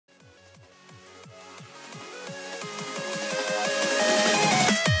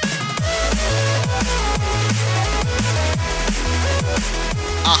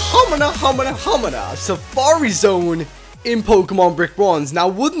Hamana, Safari Zone in Pokemon Brick Bronze. Now,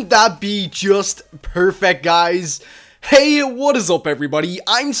 wouldn't that be just perfect, guys? Hey, what is up, everybody?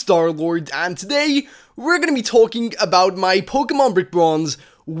 I'm Starlord, and today we're going to be talking about my Pokemon Brick Bronze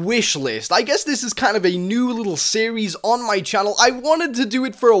wishlist. I guess this is kind of a new little series on my channel. I wanted to do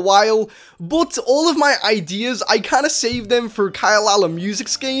it for a while, but all of my ideas, I kind of saved them for Kyle Allen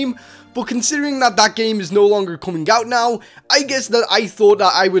Music's game. But considering that that game is no longer coming out now, I guess that I thought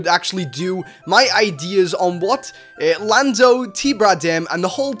that I would actually do my ideas on what Lando, T-Bradem, and the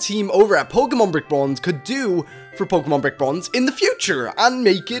whole team over at Pokemon Brick Bronze could do for Pokemon Brick Bronze in the future and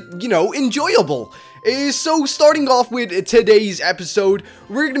make it, you know, enjoyable. So starting off with today's episode,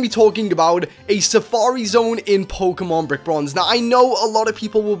 we're going to be talking about a Safari Zone in Pokemon Brick Bronze. Now, I know a lot of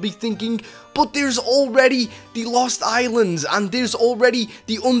people will be thinking, but there's already the Lost Islands, and there's already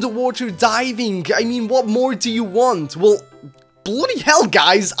the underwater diving. I mean, what more do you want? Well, bloody hell,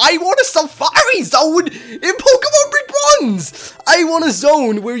 guys, I want a Safari Zone in Pokemon Brick Bronze! I want a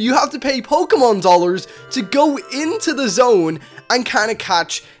zone where you have to pay Pokemon dollars to go into the zone and kind of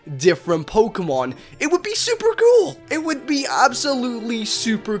catch different Pokemon. It would be super cool. It would be absolutely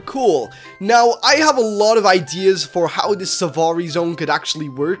super cool. Now, I have a lot of ideas for how this Safari Zone could actually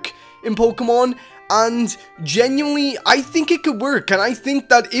work in Pokemon, and genuinely, I think it could work, and I think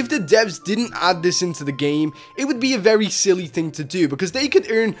that if the devs didn't add this into the game, it would be a very silly thing to do, because they could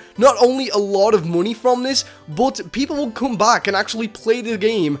earn not only a lot of money from this, but people will come back and actually play the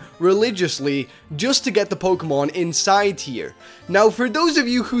game religiously just to get the Pokemon inside here. Now, for those of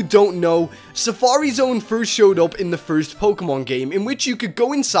you who don't know, Safari Zone first showed up in the first Pokemon game, in which you could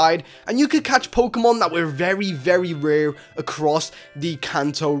go inside and you could catch Pokemon that were very, very rare across the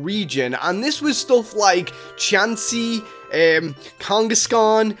Kanto region, and this was stuff like Chansey,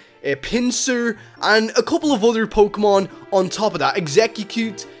 Kangaskhan, Pinsir, and a couple of other Pokemon on top of that.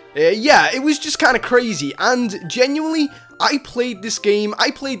 Execute. Yeah, it was just kind of crazy, and genuinely, I played this game, I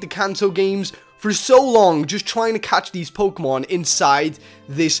played the Kanto games for so long, just trying to catch these Pokemon inside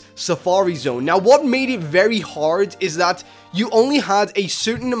this Safari Zone. Now, what made it very hard is that you only had a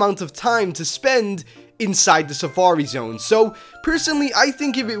certain amount of time to spend inside the Safari Zone. So, personally, I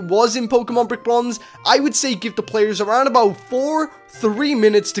think if it was in Pokemon Brick Bronze, I would say give the players around about 3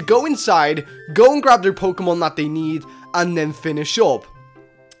 minutes to go inside, go and grab their Pokemon that they need, and then finish up.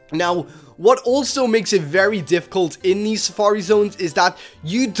 Now, what also makes it very difficult in these Safari Zones is that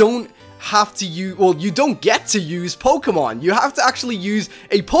you don't have to use, well, you don't get to use Pokemon. You have to actually use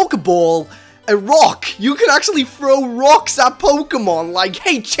a Pokeball, a rock. You can actually throw rocks at Pokemon, like,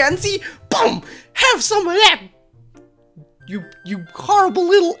 hey, Chansey, boom, have some of that, you horrible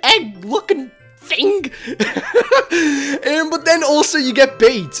little egg-looking thing. But then also you get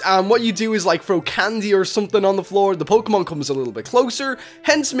bait, and what you do is like throw candy or something on the floor, the Pokemon comes a little bit closer,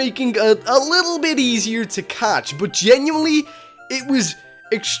 hence making a little bit easier to catch. But genuinely, it was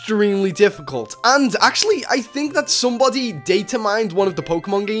extremely difficult. And actually, I think that somebody data mined one of the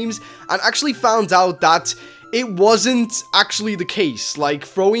Pokemon games and actually found out that it wasn't actually the case. Like,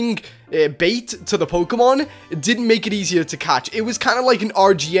 throwing bait to the Pokemon didn't make it easier to catch. It was kind of like an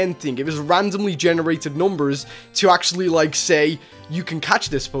RGN thing. It was randomly generated numbers to actually, like, say, you can catch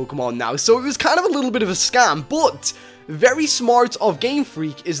this Pokemon now. So it was kind of a little bit of a scam, but very smart of Game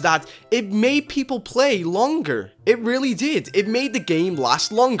Freak is that it made people play longer. It really did. It made the game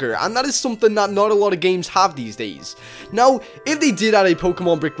last longer, and that is something that not a lot of games have these days. Now, if they did add a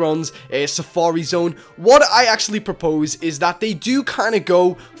Pokemon Brick Bronze Safari Zone, what I actually propose is that they do kind of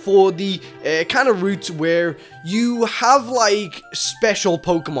go for the kind of route where you have like special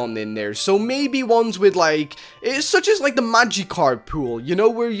Pokemon in there. So maybe ones with like, such as like the Magikarp pool, you know,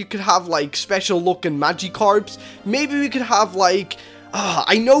 where you could have like special looking Magikarps. Maybe we could have like,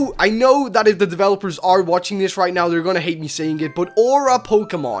 I know that if the developers are watching this right now, they're gonna hate me saying it, but Aura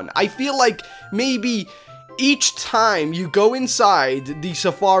Pokemon. I feel like maybe each time you go inside the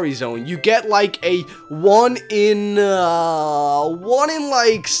Safari Zone, you get like a 1 in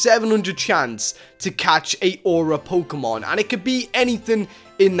like 700 chance to catch a Aura Pokemon, and it could be anything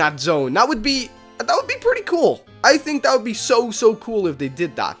in that zone. That would be pretty cool. I think that would be so cool if they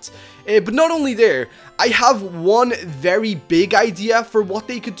did that. But not only there, I have one very big idea for what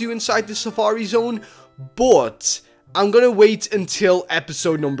they could do inside the Safari Zone, but I'm gonna wait until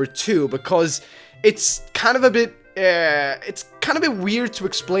episode number 2 because it's kind of a bit weird to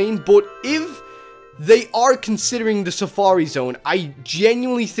explain. But if they are considering the Safari Zone, I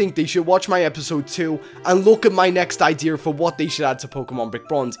genuinely think they should watch my episode 2 and look at my next idea for what they should add to Pokemon Brick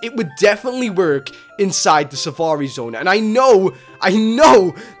Bronze. It would definitely work inside the Safari Zone, and I know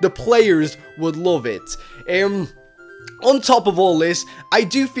the players would love it. on top of all this, I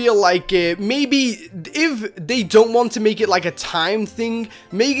do feel like maybe if they don't want to make it like a time thing,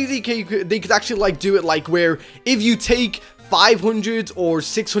 maybe they could actually like do it like where if you take 500 or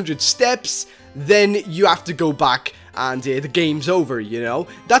 600 steps, then you have to go back and the game's over, you know?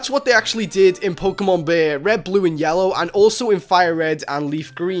 That's what they actually did in Pokemon Red, Blue, and Yellow, and also in Fire Red and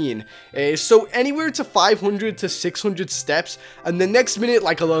Leaf Green. So anywhere to 500 to 600 steps, and the next minute,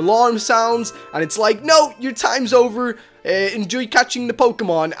 like, an alarm sounds, and it's like, no, your time's over. Enjoy catching the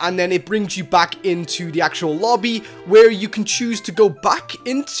Pokemon, and then it brings you back into the actual lobby where you can choose to go back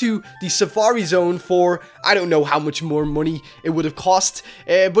into the Safari Zone for, I don't know how much more money it would have cost,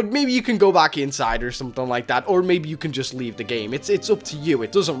 but maybe you can go back inside or something like that, or maybe you can just leave the game. It's up to you.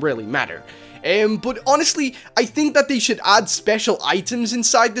 It doesn't really matter. But honestly, I think that they should add special items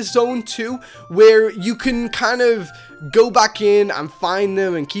inside the zone too, where you can kind of go back in and find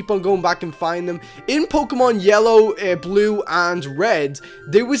them and keep on going back and find them. In Pokemon Yellow, Blue, and Red,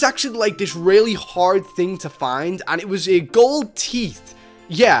 there was actually like this really hard thing to find, and it was a gold teeth.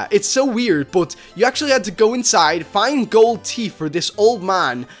 Yeah, it's so weird, but you actually had to go inside, find gold teeth for this old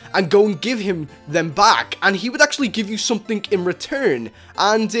man, and go and give him them back, and he would actually give you something in return.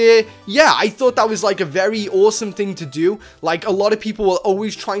 And yeah, I thought that was like a very awesome thing to do. Like, a lot of people were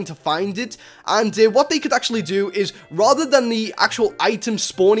always trying to find it, and what they could actually do is, rather than the actual item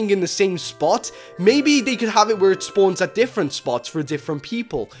spawning in the same spot, maybe they could have it where it spawns at different spots for different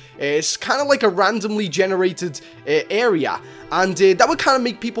people. It's kind of like a randomly generated area, and that would kind of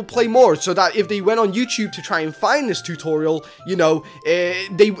make people play more, so that if they went on YouTube to try and find this tutorial, you know,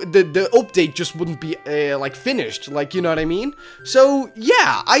 the update just wouldn't be like finished, like, you know what I mean? So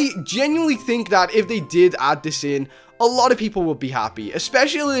yeah, I genuinely think that if they did add this in, a lot of people would be happy,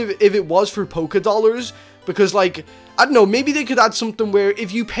 especially if it was for Poké Dollars, because, like, I don't know, maybe they could add something where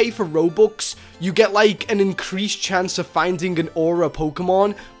if you pay for Robux, you get like an increased chance of finding an Aura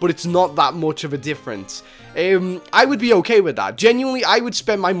Pokemon, but it's not that much of a difference. I would be okay with that. Genuinely, I would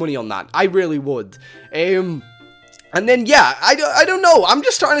spend my money on that. I really would. And then, yeah, I don't know. I'm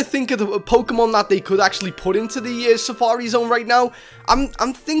just trying to think of the Pokemon that they could actually put into the Safari Zone right now.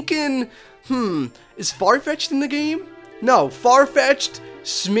 I'm thinking, is Farfetch'd in the game? No, Farfetch'd,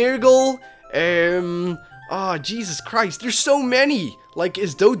 Smeargle, oh, Jesus Christ, there's so many. Like,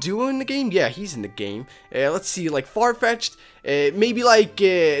 is Doduo in the game? Yeah, he's in the game. Let's see, like, Farfetch'd, maybe, like,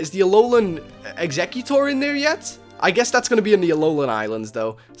 is the Alolan Executor in there yet? I guess that's going to be in the Alolan Islands,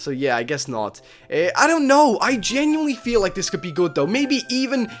 though. So, yeah, I guess not. I don't know. I genuinely feel like this could be good, though. Maybe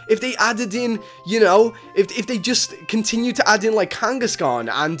even if they added in, you know, if they just continue to add in, like, Kangaskhan,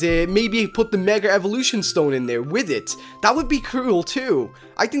 and maybe put the Mega Evolution Stone in there with it. That would be cool, too.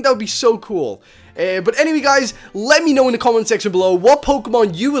 I think that would be so cool. But anyway, guys, let me know in the comment section below what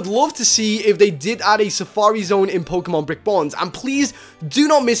Pokemon you would love to see if they did add a Safari Zone in Pokemon Brick Bonds. And please do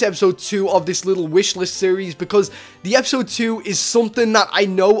not miss episode 2 of this little wishlist series, because the episode 2 is something that I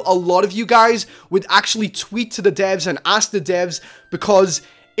know a lot of you guys would actually tweet to the devs and ask the devs, because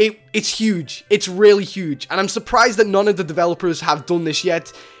it's huge. It's really huge. And I'm surprised that none of the developers have done this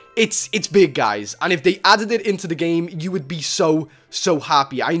yet. It's big, guys, and if they added it into the game, you would be so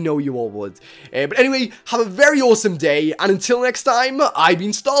happy. I know you all would. But anyway, have a very awesome day, and until next time, I've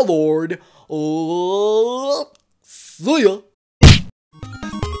been StarLord. See ya.